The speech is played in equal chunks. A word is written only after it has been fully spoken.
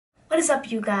is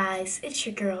up, you guys? It's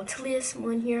your girl Talia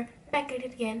Simone here, back at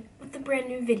it again with a brand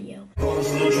new video.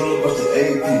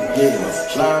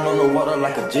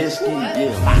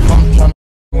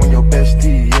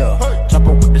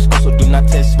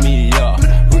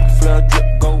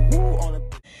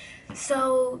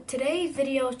 So today's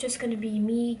video is just gonna be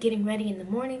me getting ready in the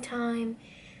morning time.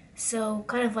 So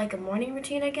kind of like a morning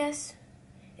routine, I guess.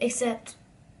 Except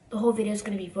the whole video is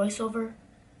gonna be voiceover.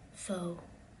 So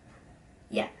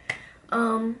yeah.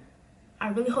 I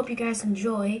really hope you guys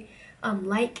enjoy.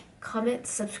 Like, comment,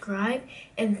 subscribe,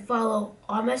 and follow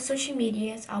all my social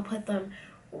medias. I'll put them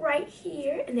right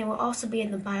here, and they will also be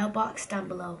in the bio box down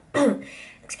below.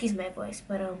 Excuse my voice,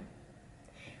 but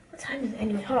what time is it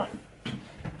anyway? Hold on.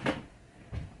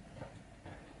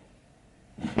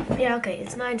 Yeah, okay,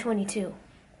 it's 9:22.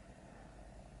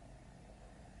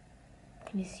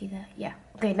 Can you see that? Yeah,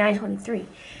 okay, 9:23.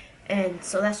 And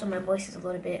so that's why my voice is a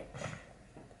little bit,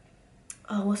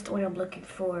 what's the word I'm looking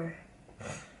for?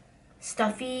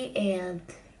 Stuffy and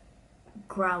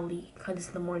growly, because it's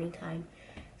the morning time.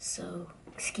 So,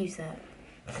 excuse that.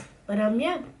 But,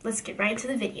 yeah, let's get right into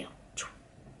the video.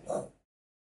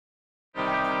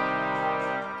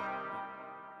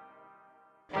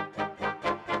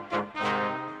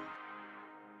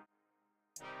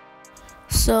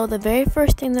 So the very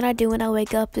first thing that I do when I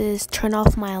wake up is turn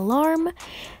off my alarm,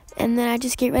 and then I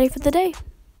just get ready for the day.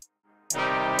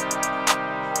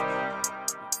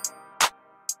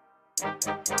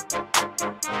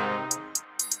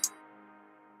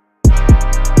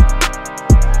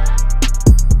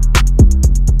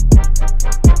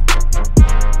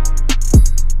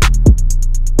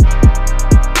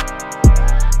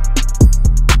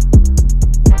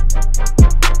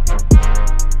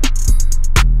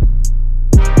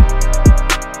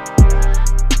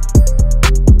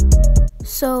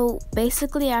 So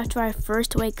basically after I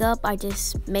first wake up, I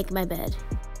just make my bed.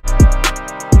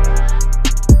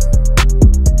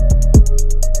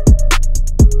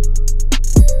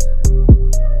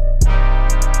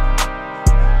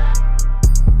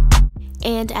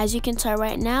 And as you can tell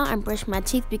right now, I'm brushing my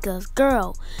teeth because,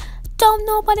 girl, don't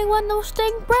nobody want no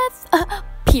stink breath,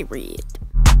 period.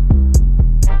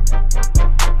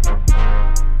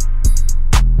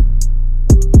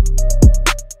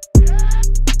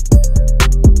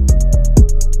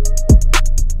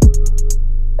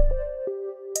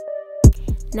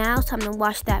 Now it's time to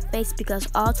wash that face because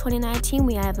all 2019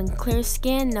 we are having clear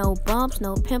skin, no bumps,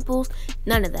 no pimples,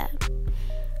 none of that.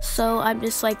 So I'm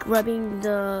just like rubbing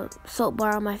the soap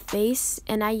bar on my face,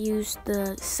 and I use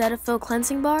the Cetaphil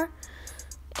cleansing bar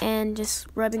and just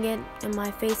rubbing it in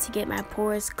my face to get my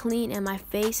pores clean and my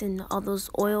face and all those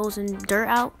oils and dirt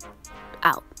out.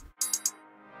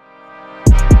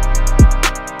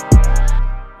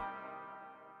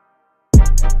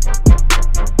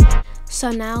 So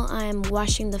now I'm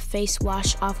washing the face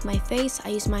wash off my face. I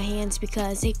use my hands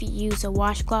because if you use a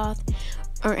washcloth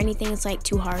or anything, it's like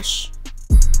too harsh.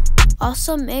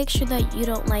 Also make sure that you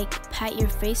don't like pat your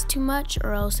face too much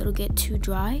or else it'll get too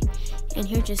dry. And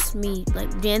here's just me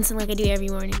like dancing like I do every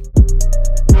morning.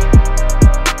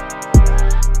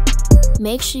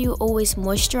 Make sure you always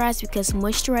moisturize because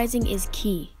moisturizing is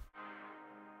key.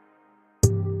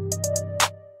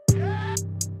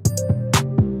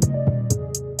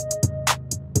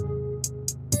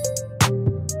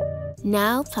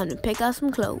 Now, time to pick out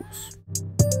some clothes.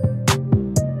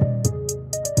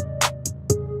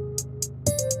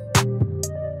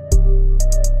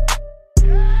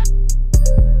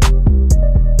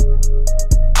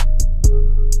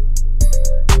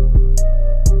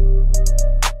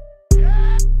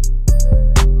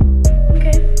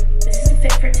 Okay, this is the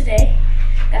fit for today.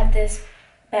 Got this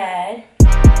bad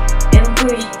and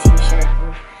bougie t-shirt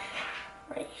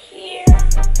right here.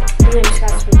 And then just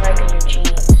got some regular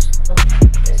jeans.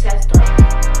 This has dark,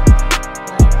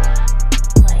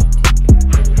 light,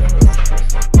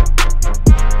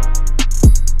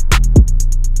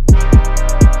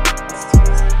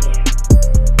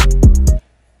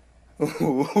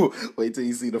 Wait till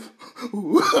you see the.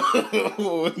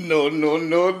 No.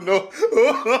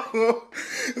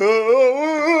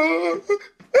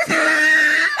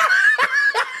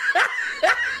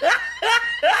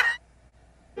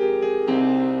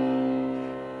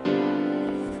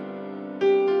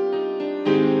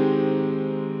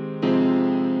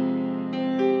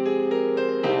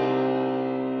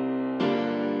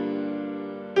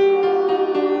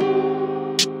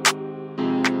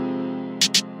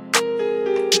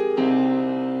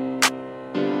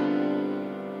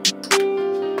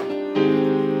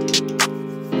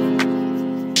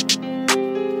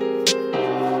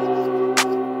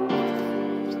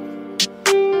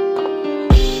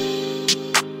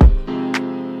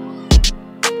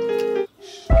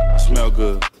 all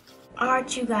good.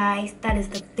 Alright you guys, that is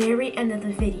the very end of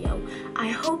the video. I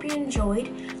hope you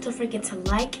enjoyed. Don't forget to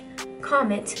like,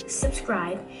 comment,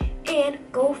 subscribe, and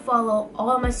go follow all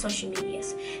of my social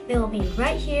medias. They will be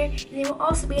right here, and they will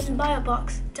also be in the bio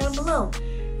box down below.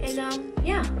 And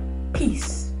yeah,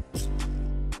 peace.